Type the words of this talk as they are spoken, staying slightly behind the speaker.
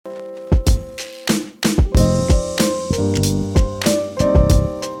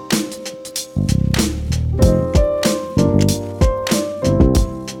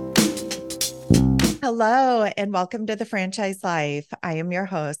and welcome to the Franchise Life. I am your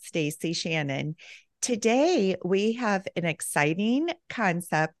host, Stacy Shannon. Today, we have an exciting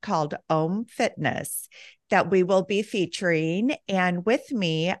concept called OHM Fitness that we will be featuring. And with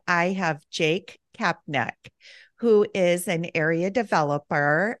me, I have Jake Kapnick, who is an area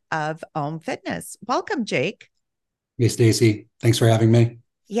developer of OHM Fitness. Welcome, Jake. Hey, Stacy. Thanks for having me.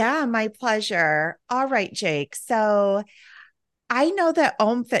 Yeah, my pleasure. All right, Jake. So I know that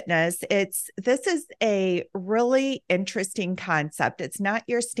OHM Fitness, this is a really interesting concept. It's not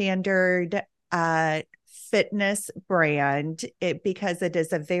your standard fitness brand because it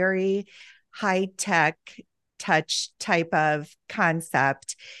is a very high tech touch type of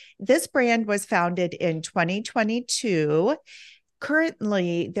concept. This brand was founded in 2022.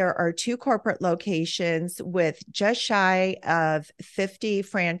 Currently, there are two corporate locations with just shy of 50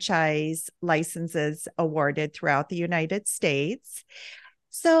 franchise licenses awarded throughout the United States.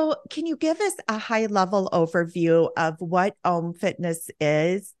 So, can you give us a high level overview of what OHM Fitness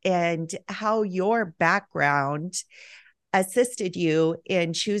is and how your background assisted you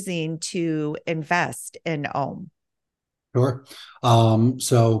in choosing to invest in OHM? Sure.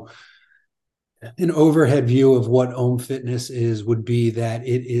 So an overhead view of what Ohm Fitness is would be that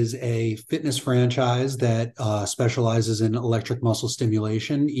it is a fitness franchise that specializes in electric muscle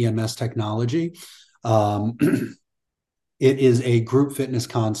stimulation, EMS technology. Um, it is a group fitness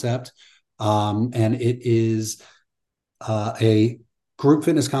concept, and it is a group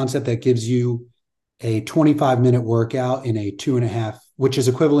fitness concept that gives you a 25-minute workout in a 2.5, which is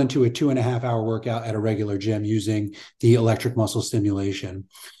equivalent to a 2.5 hour workout at a regular gym using the electric muscle stimulation.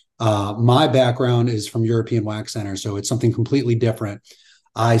 My background is from European Wax Center, so it's something completely different.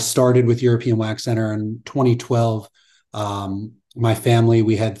 I started with European Wax Center in 2012. My family,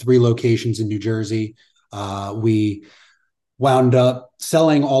 we had 3 locations in New Jersey. We wound up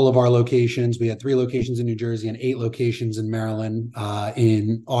selling all of our locations. We had 3 locations in New Jersey and 8 locations in Maryland.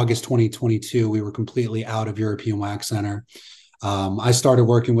 In August 2022, we were completely out of European Wax Center. I started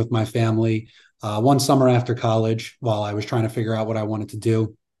working with my family one summer after college while I was trying to figure out what I wanted to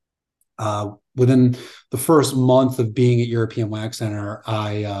do. Within the first month of being at European Wax Center,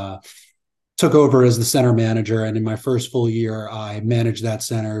 I took over as the center manager. And in my first full year, I managed that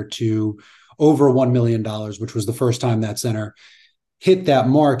center to over $1 million, which was the first time that center hit that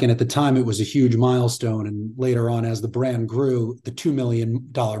mark. And at the time, it was a huge milestone. And later on, as the brand grew, the $2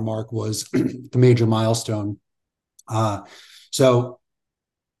 million mark was the major milestone. So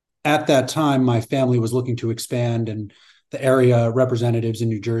at that time, my family was looking to expand, and the area representatives in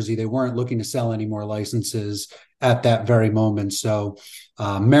New Jersey, they weren't looking to sell any more licenses at that very moment. So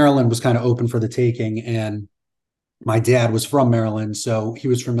Maryland was kind of open for the taking, and my dad was from Maryland, so he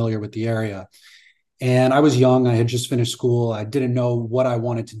was familiar with the area. And I was young. I had just finished school. I didn't know what I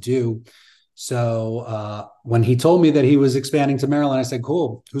wanted to do. So when he told me that he was expanding to Maryland, I said,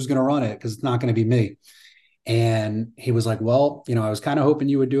 cool, who's going to run it? Because it's not going to be me. And he was like, well, I was kind of hoping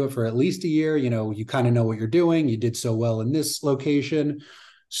you would do it for at least a year. You kind of know what you're doing. You did so well in this location.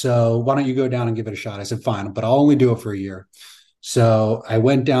 So why don't you go down and give it a shot? I said, fine, but I'll only do it for a year. So I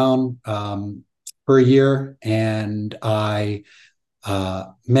went down for a year, and I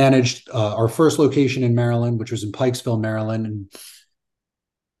managed our first location in Maryland, which was in Pikesville, Maryland. And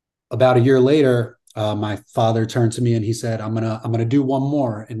about a year later, my father turned to me and he said, I'm gonna do one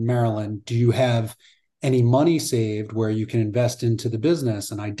more in Maryland. Do you have any money saved where you can invest into the business?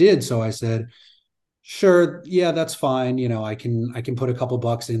 And I did. So I said, sure, yeah, that's fine. I can put a couple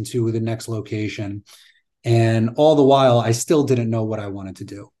bucks into the next location. And all the while, I still didn't know what I wanted to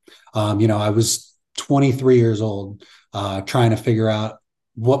do. I was 23 years old, trying to figure out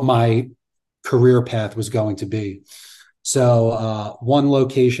what my career path was going to be. So one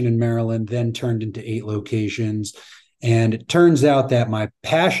location in Maryland then turned into 8 locations. And it turns out that my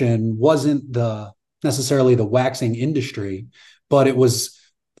passion wasn't the necessarily the waxing industry, but it was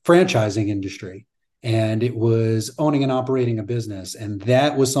franchising industry. And it was owning and operating a business. And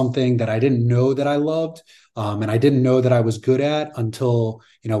that was something that I didn't know that I loved. And I didn't know that I was good at until,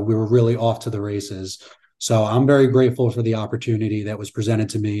 we were really off to the races. So I'm very grateful for the opportunity that was presented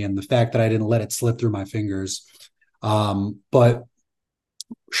to me and the fact that I didn't let it slip through my fingers. But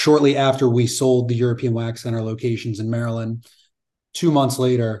shortly after we sold the European Wax Center locations in Maryland, 2 months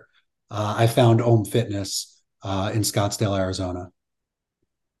later, I found OHM Fitness in Scottsdale, Arizona.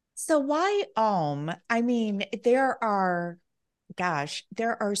 So why OHM? I mean, there are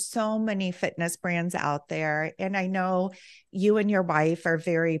so many fitness brands out there. And I know you and your wife are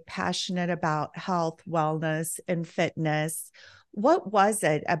very passionate about health, wellness, and fitness. What was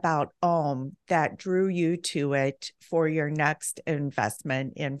it about OHM that drew you to it for your next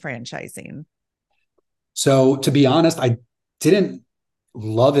investment in franchising? So to be honest, I didn't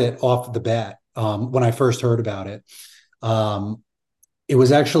love it off the bat when I first heard about it. Um, it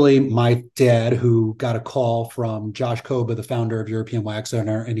was actually my dad who got a call from Josh Koba, the founder of European Wax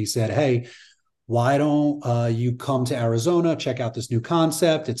Center, and he said, "Hey, why don't you come to Arizona, check out this new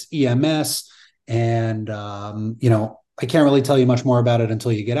concept? It's EMS, and I can't really tell you much more about it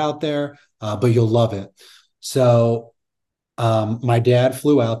until you get out there, but you'll love it." So my dad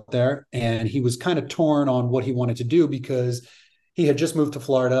flew out there and he was kind of torn on what he wanted to do because he had just moved to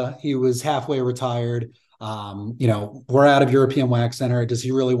Florida. He was halfway retired. We're out of European Wax Center. Does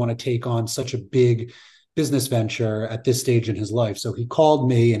he really want to take on such a big business venture at this stage in his life? So he called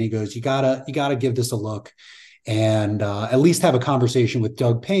me and he goes, you gotta give this a look and at least have a conversation with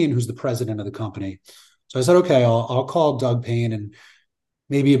Doug Payne, who's the president of the company. So I said, okay, I'll call Doug Payne. And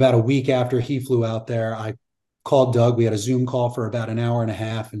maybe about a week after he flew out there, I called Doug. We had a Zoom call for about an hour and a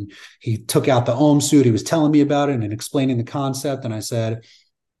half, and he took out the OHM suit. He was telling me about it and explaining the concept. And I said,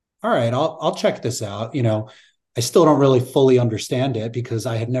 "All right, I'll check this out." I still don't really fully understand it because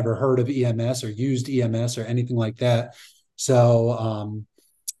I had never heard of EMS or used EMS or anything like that. So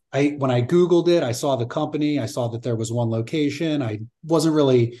I when I Googled it, I saw the company. I saw that there was one location. I wasn't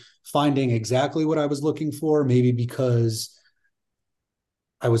really finding exactly what I was looking for, maybe because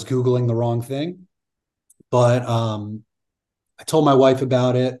I was Googling the wrong thing. But I told my wife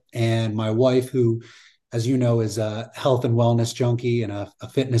about it, and my wife, who, as you know, is a health and wellness junkie and a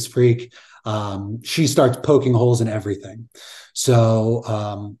fitness freak, she starts poking holes in everything.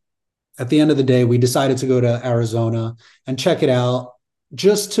 So at the end of the day, we decided to go to Arizona and check it out,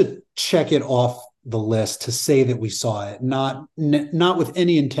 just to check it off the list to say that we saw it, not with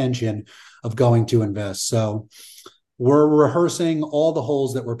any intention of going to invest. So we're rehearsing all the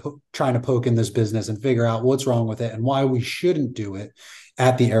holes that we're trying to poke in this business and figure out what's wrong with it and why we shouldn't do it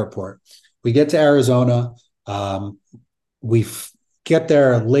at the airport. We get to Arizona. We get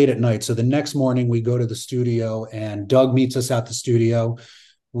there late at night. So the next morning, we go to the studio, and Doug meets us at the studio.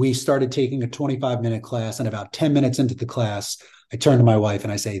 We started taking a 25-minute class, and about 10 minutes into the class, I turn to my wife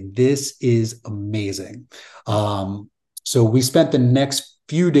and I say, "This is amazing." So we spent the next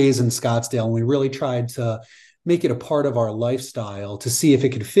few days in Scottsdale, and we really tried to make it a part of our lifestyle to see if it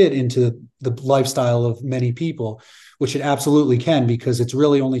could fit into the lifestyle of many people, which it absolutely can, because it's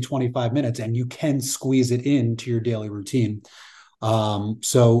really only 25 minutes and you can squeeze it into your daily routine.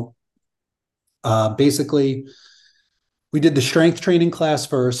 Basically, we did the strength training class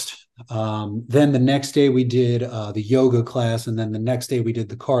first. Then the next day we did the yoga class, and then the next day we did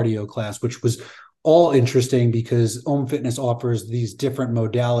the cardio class, which was all interesting because Om Fitness offers these different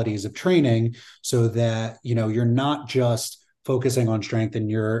modalities of training so that you're not just focusing on strength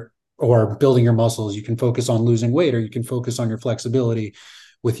and or building your muscles. You can focus on losing weight, or you can focus on your flexibility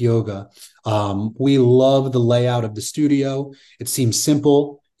with yoga. We love the layout of the studio. It seems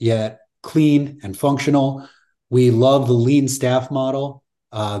simple yet clean and functional. We love the lean staff model.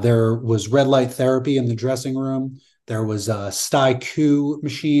 There was red light therapy in the dressing room. There was a StyQ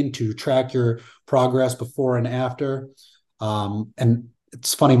machine to track your progress before and after. And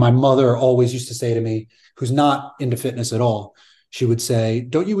it's funny, my mother always used to say to me, who's not into fitness at all, she would say,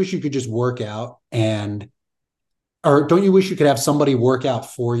 "Don't you wish you could just work out or don't you wish you could have somebody work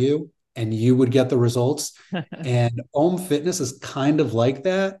out for you and you would get the results?" And Om Fitness is kind of like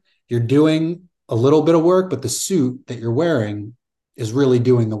that. You're doing a little bit of work, but the suit that you're wearing is really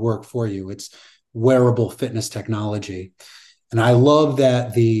doing the work for you. It's wearable fitness technology. And I love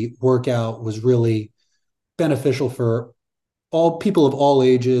that the workout was really beneficial for all people of all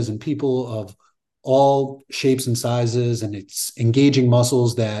ages and people of all shapes and sizes. And it's engaging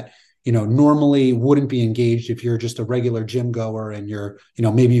muscles that, normally wouldn't be engaged if you're just a regular gym goer and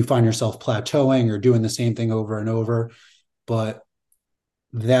maybe you find yourself plateauing or doing the same thing over and over. But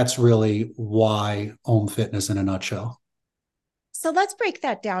that's really why Om Fitness in a nutshell. So let's break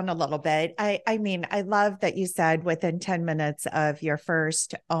that down a little bit. I mean, I love that you said within 10 minutes of your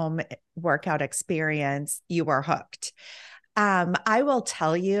first workout experience, you were hooked. I will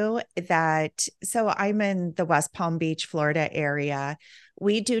tell you that, so I'm in the West Palm Beach, Florida area.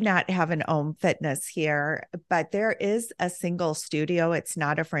 We do not have an Om Fitness here, but there is a single studio. It's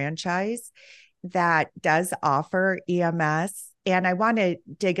not a franchise that does offer EMS. And I want to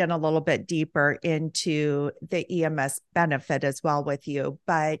dig in a little bit deeper into the EMS benefit as well with you.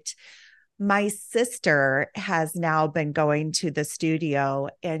 But my sister has now been going to the studio,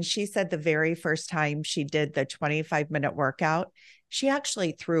 and she said the very first time she did the 25-minute workout, she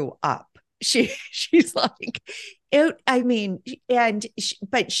actually threw up. She's like, it, I mean,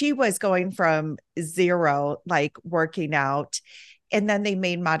 but she was going from zero, like working out. and then they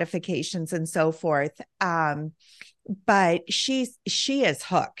made modifications and so forth. But she is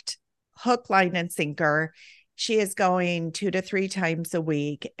hooked, hook, line, and sinker. She is going 2 to 3 times a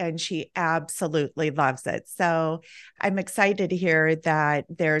week and she absolutely loves it. So I'm excited to hear that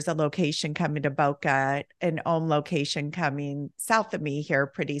there's a location coming to Boca, an OHM location coming south of me here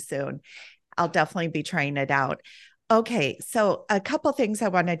pretty soon. I'll definitely be trying it out. Okay, so a couple things I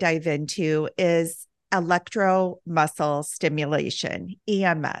want to dive into is electromuscle stimulation,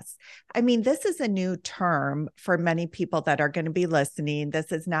 EMS. I mean, this is a new term for many people that are going to be listening.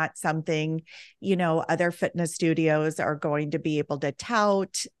 This is not something, other fitness studios are going to be able to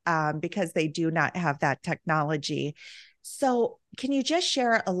tout because they do not have that technology. So, can you just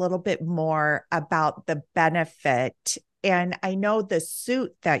share a little bit more about the benefit? And I know the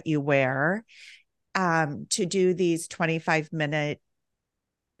suit that you wear to do these 25-minute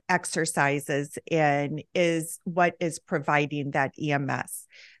exercises in is what is providing that EMS.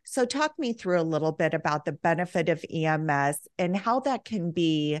 So talk me through a little bit about the benefit of EMS and how that can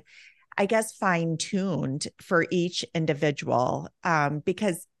be, I guess, fine-tuned for each individual,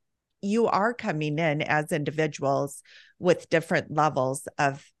 because you are coming in as individuals with different levels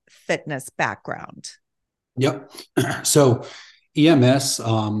of fitness background. Yep. So EMS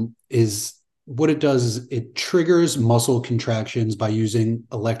is what it does is it triggers muscle contractions by using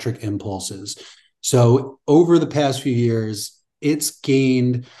electric impulses. So over the past few years, it's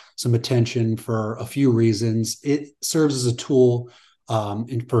gained some attention for a few reasons. It serves as a tool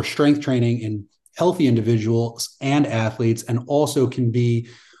for strength training in healthy individuals and athletes, and also can be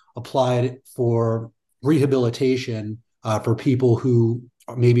applied for rehabilitation for people who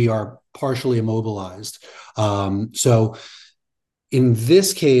maybe are partially immobilized. So in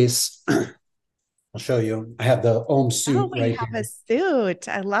this case, I'll show you. I have the OHM Oh, suit we right have a here. suit.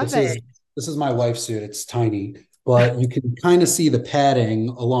 I love This is it. this is my wife's suit. It's tiny, but you can kind of see the padding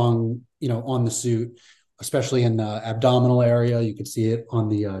along, on the suit, especially in the abdominal area. You can see it on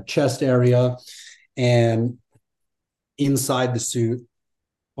the chest area, and inside the suit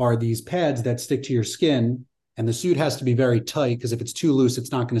are these pads that stick to your skin. And the suit has to be very tight because if it's too loose,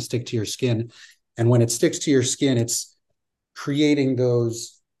 it's not going to stick to your skin. And when it sticks to your skin, it's creating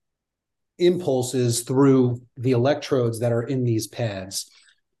those impulses through the electrodes that are in these pads.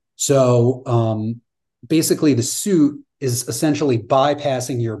 So basically, the suit is essentially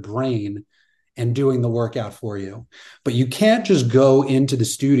bypassing your brain and doing the workout for you. But you can't just go into the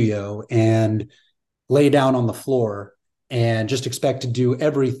studio and lay down on the floor and just expect to do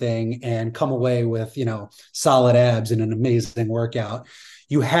everything and come away with, solid abs and an amazing workout.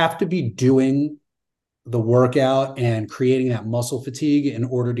 You have to be doing the workout and creating that muscle fatigue in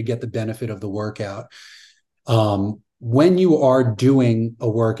order to get the benefit of the workout. When you are doing a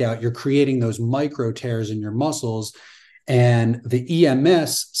workout, you're creating those micro tears in your muscles, and the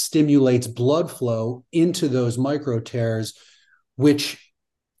EMS stimulates blood flow into those micro tears, which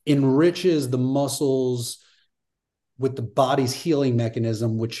enriches the muscles with the body's healing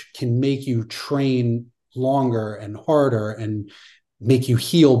mechanism, which can make you train longer and harder and make you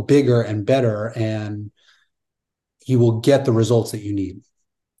heal bigger and better, and you will get the results that you need.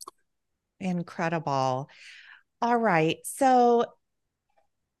 Incredible. All right. So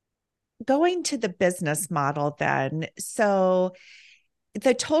going to the business model then. So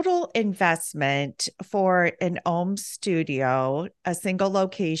the total investment for an OHM studio, a single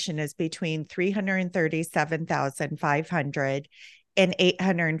location, is between 337,500 and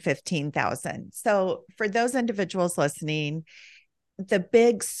 815,000. So for those individuals listening, the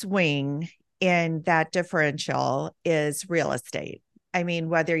big swing in that differential is real estate. I mean,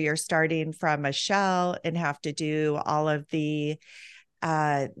 whether you're starting from a shell and have to do all of the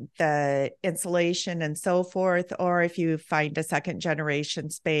insulation and so forth, or if you find a second generation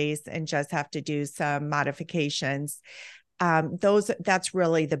space and just have to do some modifications, that's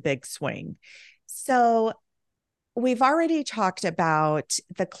really the big swing. So we've already talked about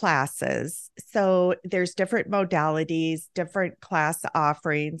the classes. So there's different modalities, different class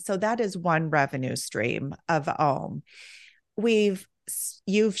offerings. So that is one revenue stream of OHM.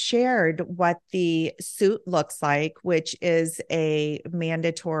 You've shared what the suit looks like, which is a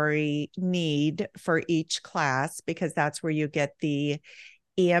mandatory need for each class because that's where you get the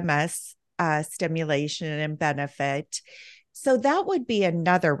EMS stimulation and benefit. So that would be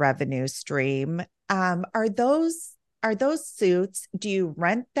another revenue stream. Are those suits, do you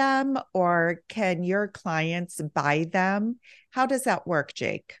rent them or can your clients buy them? How does that work,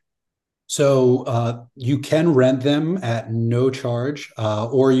 Jake? So you can rent them at no charge,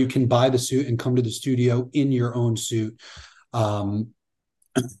 or you can buy the suit and come to the studio in your own suit. When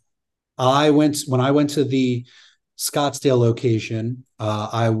I went to the Scottsdale location.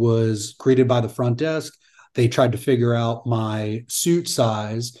 I was greeted by the front desk. They tried to figure out my suit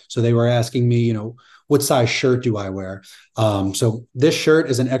size. So they were asking me, what size shirt do I wear? So this shirt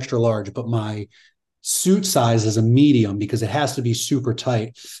is an extra large, but my suit size is a medium because it has to be super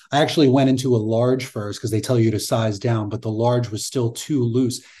tight. I actually went into a large first because they tell you to size down, but the large was still too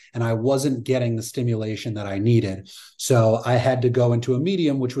loose and I wasn't getting the stimulation that I needed. So I had to go into a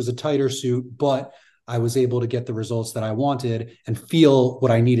medium, which was a tighter suit, but I was able to get the results that I wanted and feel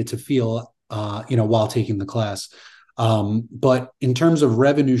what I needed to feel, while taking the class. But in terms of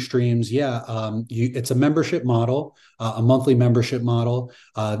revenue streams, yeah, it's a membership model, a monthly membership model.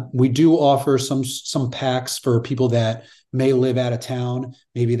 We do offer some packs for people that may live out of town.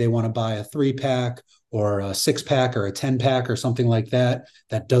 Maybe they want to buy a 3-pack or a 6-pack or a 10-pack or something like that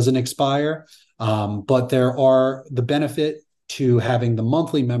that doesn't expire. But there are the benefit to having the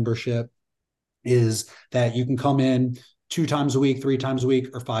monthly membership is that you can come in 2 times a week, 3 times a week,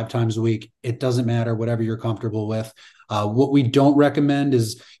 or 5 times a week. It doesn't matter, whatever you're comfortable with. What we don't recommend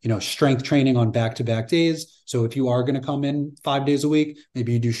is, strength training on back-to-back days. So if you are going to come in 5 days a week,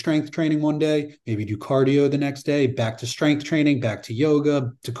 maybe you do strength training one day, maybe you do cardio the next day, back to strength training, back to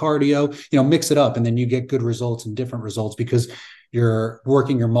yoga, to cardio, mix it up. And then you get good results and different results because you're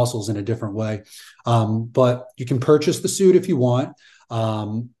working your muscles in a different way. But you can purchase the suit if you want.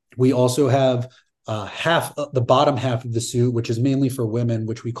 We also have half the bottom half of the suit, which is mainly for women,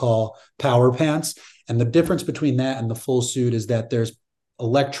 which we call power pants. And the difference between that and the full suit is that there's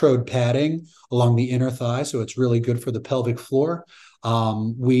electrode padding along the inner thigh. So it's really good for the pelvic floor.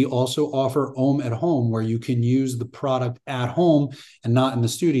 We also offer OHM at home where you can use the product at home and not in the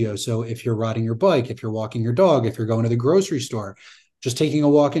studio. So if you're riding your bike, if you're walking your dog, if you're going to the grocery store, just taking a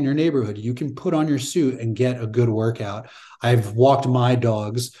walk in your neighborhood, you can put on your suit and get a good workout. I've walked my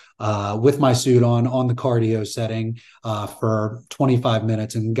dogs with my suit on the cardio setting for 25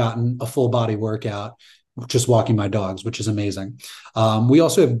 minutes and gotten a full body workout just walking my dogs, which is amazing. We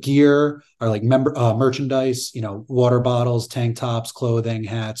also have gear or like merchandise, water bottles, tank tops, clothing,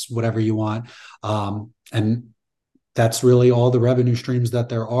 hats, whatever you want. And that's really all the revenue streams that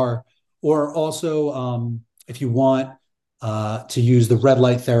there are. Or also, if you want to use the red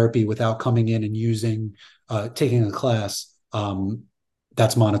light therapy without coming in and taking a class,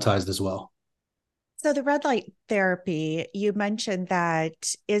 that's monetized as well. So the red light therapy, you mentioned that,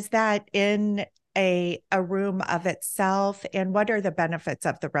 is that in a room of itself? And what are the benefits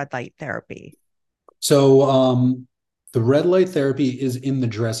of the red light therapy? So the red light therapy is in the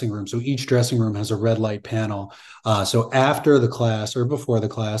dressing room. So each dressing room has a red light panel. So after the class or before the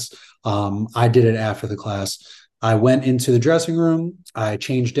class, I did it after the class. I went into the dressing room, I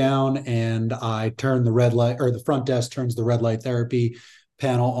changed down, and I turned the red light, or the front desk turns the red light therapy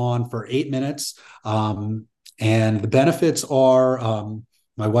panel on for 8 minutes. And the benefits are,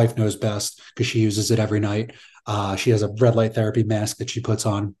 my wife knows best because she uses it every night. She has a red light therapy mask that she puts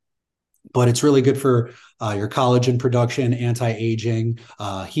on, but it's really good for your collagen production, anti-aging,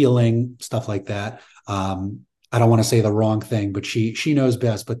 healing, stuff like that. I don't want to say the wrong thing, but she knows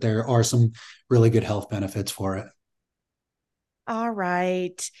best, but there are some really good health benefits for it. All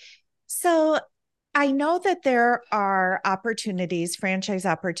right. So I know that there are opportunities, franchise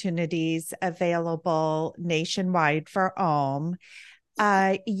opportunities available nationwide for OHM.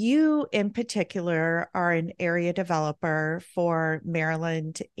 You, in particular, are an area developer for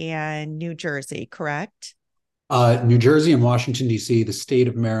Maryland and New Jersey, correct? New Jersey and Washington, D.C., the state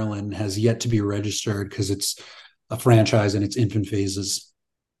of Maryland has yet to be registered because it's a franchise in its infant phases.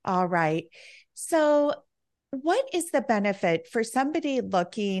 All right. So, what is the benefit for somebody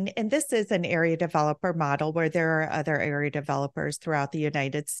looking? And this is an area developer model where there are other area developers throughout the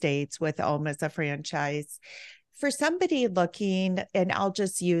United States with OHM as a franchise. For somebody looking, and I'll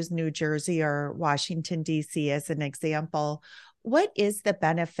just use New Jersey or Washington, D.C. as an example, what is the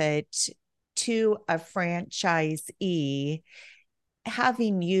benefit to a franchisee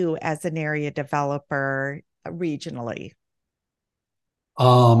having you as an area developer regionally?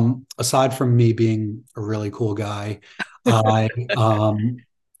 Aside from me being a really cool guy, I um,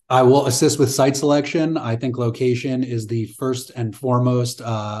 I will assist with site selection. I think location is the first and foremost,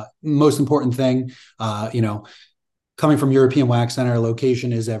 most important thing. Coming from European Wax Center,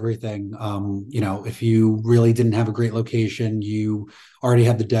 location is everything. If you really didn't have a great location, you already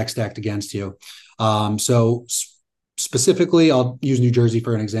have the deck stacked against you. So specifically, I'll use New Jersey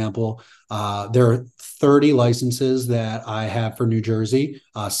for an example. There are 30 licenses that I have for New Jersey.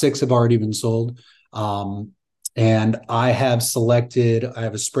 6 have already been sold. And I have a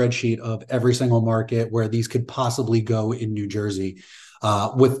spreadsheet of every single market where these could possibly go in New Jersey.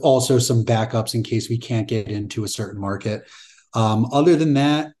 with also some backups in case we can't get into a certain market. Other than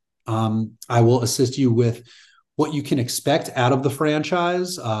that, I will assist you with what you can expect out of the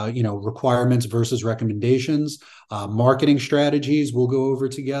franchise, requirements versus recommendations, marketing strategies we'll go over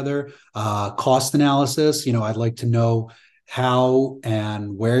together, cost analysis. I'd like to know how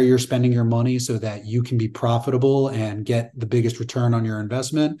and where you're spending your money so that you can be profitable and get the biggest return on your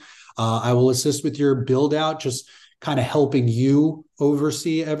investment. I will assist with your build out, just kind of helping you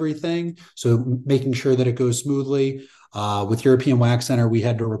oversee everything. So making sure that it goes smoothly. With European Wax Center, we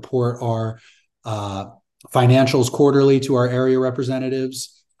had to report our financials quarterly to our area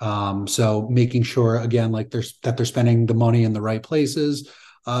representatives. So making sure, again, like they're spending the money in the right places,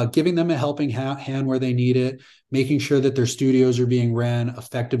 giving them a helping hand where they need it, making sure that their studios are being ran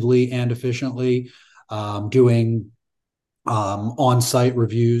effectively and efficiently, doing on-site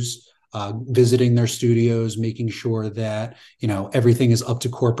reviews, visiting their studios, making sure that everything is up to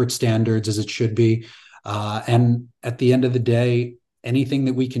corporate standards as it should be. And at the end of the day, anything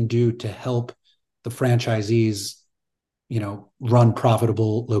that we can do to help the franchisees, run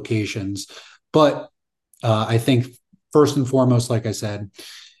profitable locations. But I think first and foremost, like I said,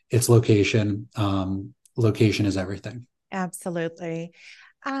 it's location. Location is everything. Absolutely.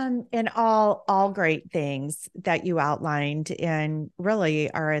 And all great things that you outlined and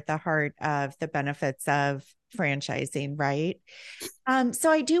really are at the heart of the benefits of franchising, right?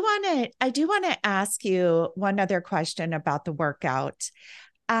 So I do want to ask you one other question about the workout.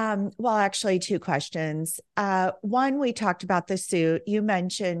 Well, actually, two questions. One, we talked about the suit. You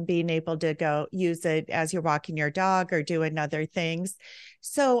mentioned being able to go use it as you're walking your dog or doing other things.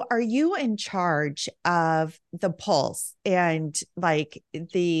 So, are you in charge of the pulse and like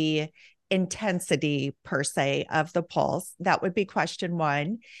the intensity per se of the pulse? That would be question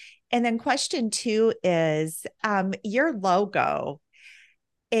one. And then question two is your logo.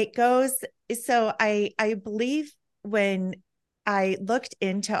 It goes, so I believe when I looked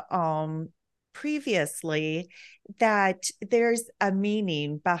into previously that there's a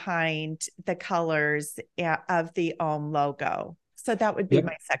meaning behind the colors of the logo. So that would be Yep.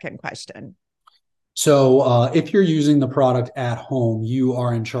 my second question. So if you're using the product at home, you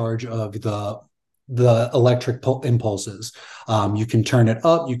are in charge of the electric impulses. You can turn it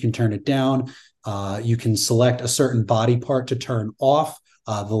up, you can turn it down, you can select a certain body part to turn off.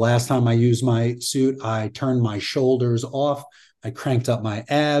 The last time I used my suit, I turned my shoulders off. I cranked up my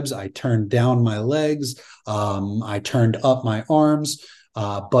abs. I turned down my legs. I turned up my arms.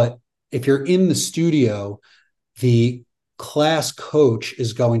 But if you're in the studio, the class coach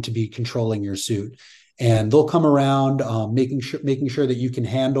is going to be controlling your suit, and they'll come around, making sure that you can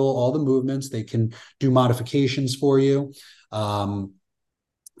handle all the movements. They can do modifications for you, and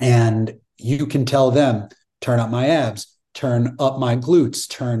you can tell them, turn up my abs, turn up my glutes,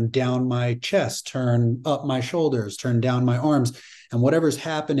 turn down my chest, turn up my shoulders, turn down my arms, and whatever's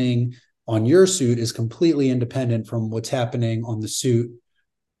happening on your suit is completely independent from what's happening on the suit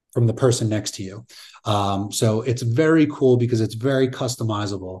from the person next to you. So it's very cool because it's very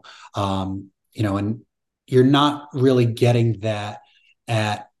customizable. And you're not really getting that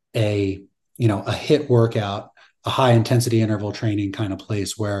at a hit workout, a high intensity interval training kind of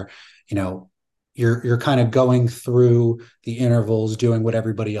place where, you know, you're kind of going through the intervals, doing what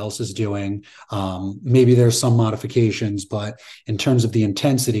everybody else is doing. Maybe there's some modifications, but in terms of the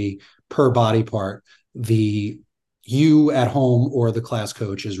intensity per body part, the you at home or the class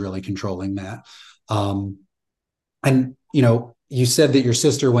coach is really controlling that. And you said that your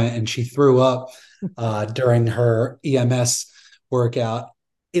sister went and she threw up during her EMS workout.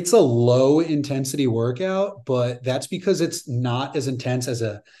 It's a low intensity workout, but that's because it's not as intense as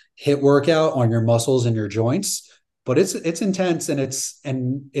a hit workout on your muscles and your joints. But it's intense,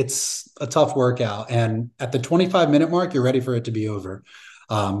 and it's a tough workout. And at the 25-minute mark, you're ready for it to be over.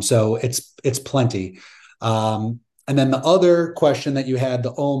 So it's plenty. And then the other question that you had,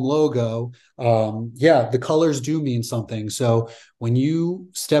 the OHM logo, yeah, the colors do mean something. So when you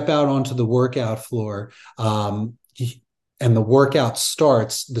step out onto the workout floor, and the workout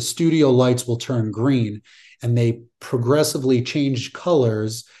starts, the studio lights will turn green, and they progressively change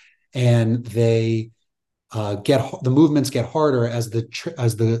colors, and they the movements get harder as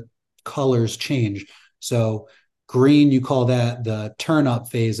the colors change. So green, you call that the turn up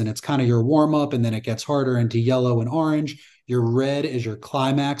phase, and it's kind of your warm up, and then it gets harder into yellow and orange. Your red is your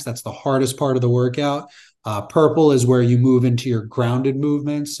climax. That's the hardest part of the workout. Purple is where you move into your grounded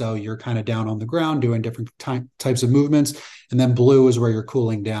movements. So you're kind of down on the ground doing different types of movements. And then blue is where you're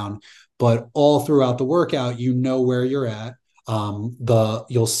cooling down. But all throughout the workout, you know where you're at.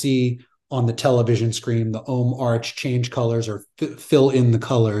 You'll see on the television screen, the ohm arch, change colors or fill in the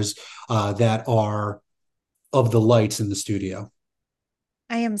colors that are of the lights in the studio.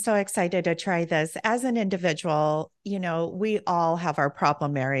 I am so excited to try this. As an individual, we all have our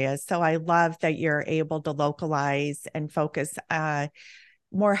problem areas. So I love that you're able to localize and focus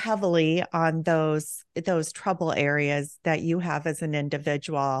more heavily on those trouble areas that you have as an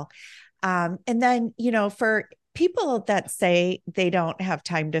individual. And then, for people that say they don't have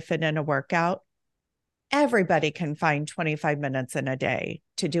time to fit in a workout, everybody can find 25 minutes in a day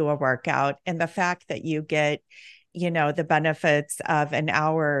to do a workout. And the fact that you get, the benefits of an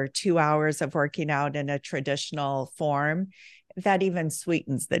hour, 2 hours of working out in a traditional form, that even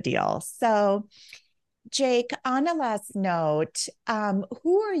sweetens the deal. So, Jake, on a last note,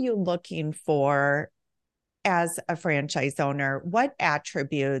 who are you looking for as a franchise owner? What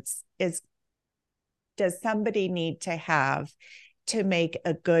attributes does somebody need to have to make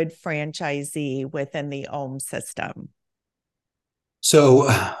a good franchisee within the OHM system? So,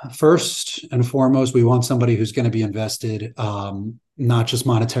 first and foremost, we want somebody who's going to be invested, not just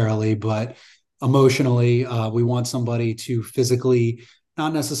monetarily, but emotionally. We want somebody to physically,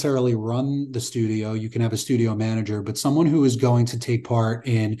 not necessarily run the studio. You can have a studio manager, but someone who is going to take part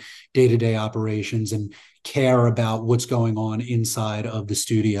in day to day operations and care about what's going on inside of the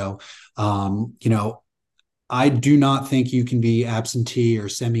studio. You know, I do not think you can be absentee or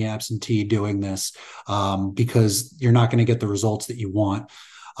semi-absentee doing this because you're not going to get the results that you want.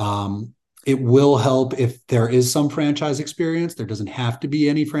 It will help if there is some franchise experience. There doesn't have to be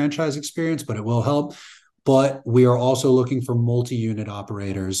any franchise experience, but it will help. But we are also looking for multi-unit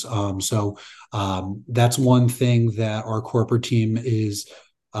operators. That's one thing that our corporate team is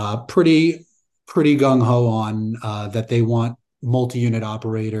pretty gung ho on. That they want multi-unit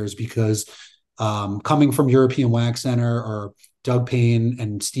operators because coming from European Wax Center or Doug Payne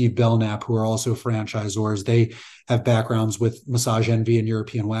and Steve Belknap, who are also franchisors, they have backgrounds with Massage Envy and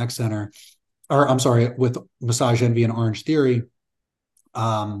European Wax Center, or I'm sorry, with Massage Envy and Orange Theory.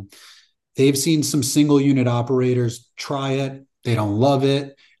 They've seen some single unit operators try it, they don't love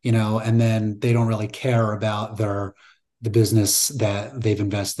it, and then they don't really care about the business that they've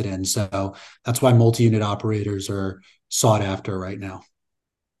invested in. So that's why multi-unit operators are sought after right now.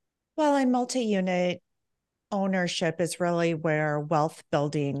 Well, in multi-unit ownership is really where wealth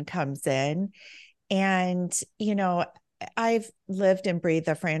building comes in. And, I've lived and breathed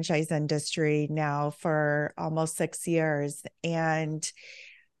the franchise industry now for almost 6 years. And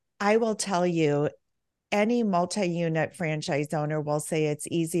I will tell you, any multi-unit franchise owner will say it's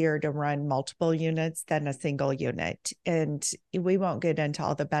easier to run multiple units than a single unit. And we won't get into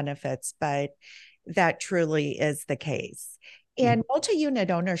all the benefits, but that truly is the case. And multi-unit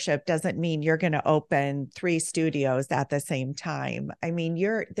ownership doesn't mean you're going to open 3 studios at the same time. I mean,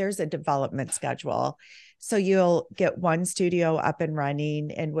 there's a development schedule. So you'll get one studio up and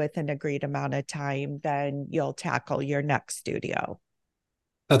running, and with an agreed amount of time, then you'll tackle your next studio.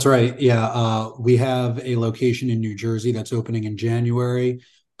 That's right. Yeah. We have a location in New Jersey that's opening in January.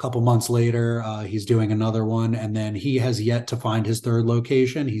 A couple months later, he's doing another one. And then he has yet to find his third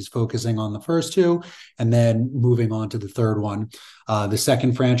location. He's focusing on the first two and then moving on to the third one. The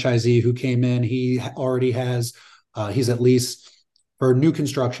second franchisee who came in, he already has, he's at least for new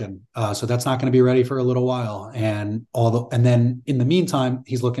construction. So that's not going to be ready for a little while. And then in the meantime,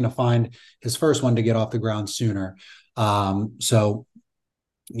 he's looking to find his first one to get off the ground sooner. So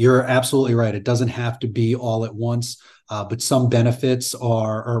you're absolutely right. It doesn't have to be all at once, but some benefits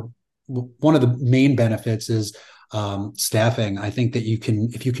or one of the main benefits is staffing. I think that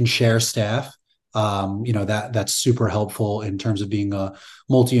if you can share staff, that's super helpful in terms of being a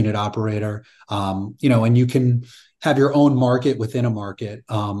multi-unit operator. And you can have your own market within a market.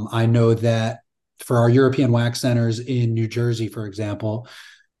 I know that for our European wax centers in New Jersey, for example,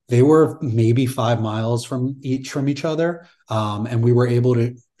 they were maybe 5 miles from each other, and we were able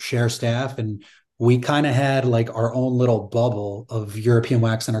to share staff, and we kind of had like our own little bubble of European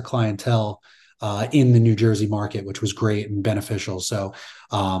Wax Center clientele in the New Jersey market, which was great and beneficial. So,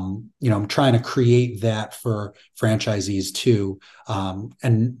 I'm trying to create that for franchisees too,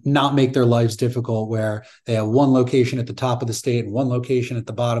 and not make their lives difficult where they have one location at the top of the state and one location at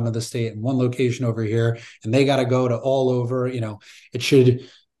the bottom of the state and one location over here, and they got to go to all over.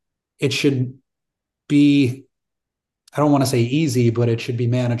 It should be, I don't want to say easy, but it should be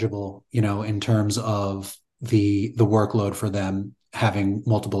manageable, in terms of the workload for them having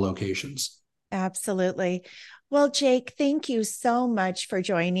multiple locations. Absolutely. Well, Jake, thank you so much for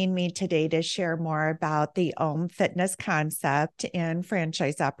joining me today to share more about the OHM fitness concept and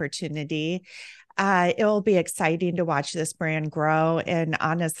franchise opportunity. it will be exciting to watch this brand grow. And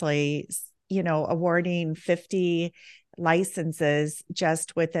honestly, awarding 50 licenses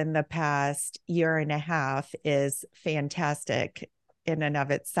just within the past year and a half is fantastic in and of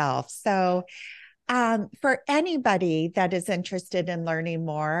itself. So, for anybody that is interested in learning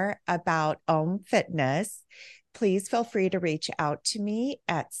more about OHM Fitness, please feel free to reach out to me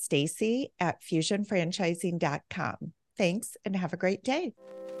at Stacy@fusionfranchising.com. Thanks and have a great day.